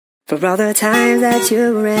for all the times that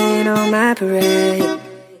you rain on my parade,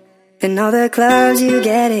 and all the clubs you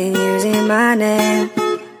get in using my name.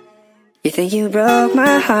 You think you broke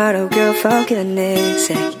my heart, oh girl, for goodness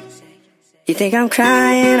sake. You think I'm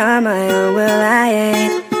crying on my own, well I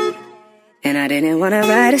ain't. And I didn't wanna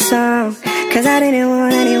write a song, cause I didn't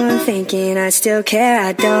want anyone thinking I still care,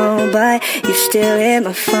 I don't. But you still hit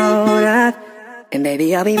my phone up, and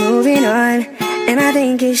baby I'll be moving on. And I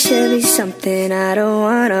think it should be something I don't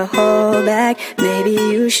wanna hold back. Maybe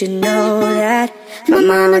you should know that my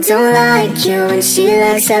mama don't like you and she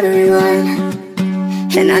likes everyone.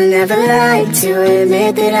 And I never like to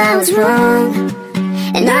admit that I was wrong.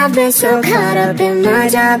 And I've been so caught up in my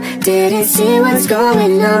job, didn't see what's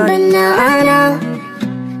going on. But now I know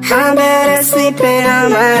I'm better sleeping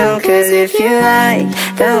on my own. Cause if you like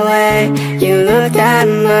the way you look that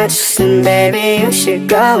much, then baby you should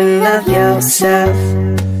go and love yourself.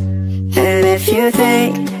 And if you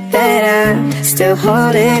think that I'm still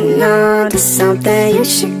holding on to something, you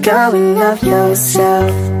should go and love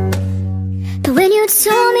yourself. But when you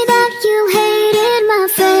told me that you hated my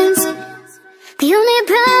friends, the only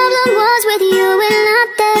problem was with you and not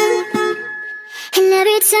them. And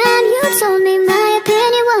every time you told me my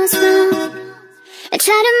opinion was wrong, and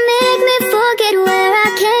tried to make me forget where I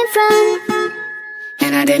came from.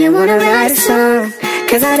 And I didn't wanna write a song,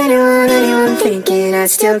 cause I didn't want anyone thinking I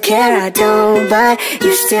still care, I don't. But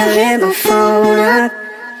you still hit my phone up,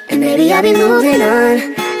 and maybe I'll be moving on.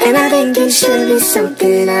 And I think it should be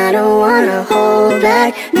something I don't wanna hold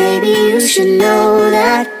back. Maybe you should know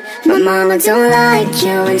that my mama don't like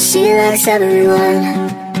you and she likes everyone.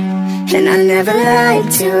 And I never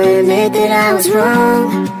like to admit that I was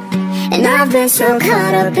wrong. And I've been so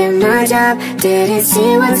caught up in my job, didn't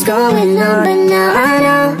see what's going on. But now I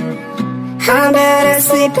know I'm better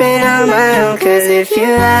sleeping on my own. Cause if you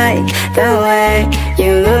like the way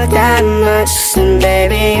you look that much, then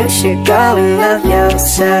baby you should go and love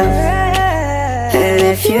yourself. And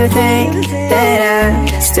if you think that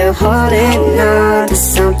I'm still holding on to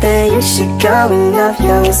something, you should go and love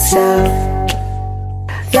yourself.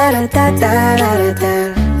 La da da da da da,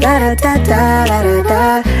 la da da da da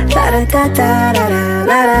da, la da da da da,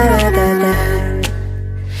 la da da da,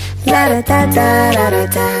 la da da da da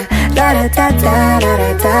da, la da da da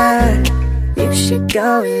da da. You should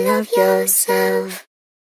go and love yourself.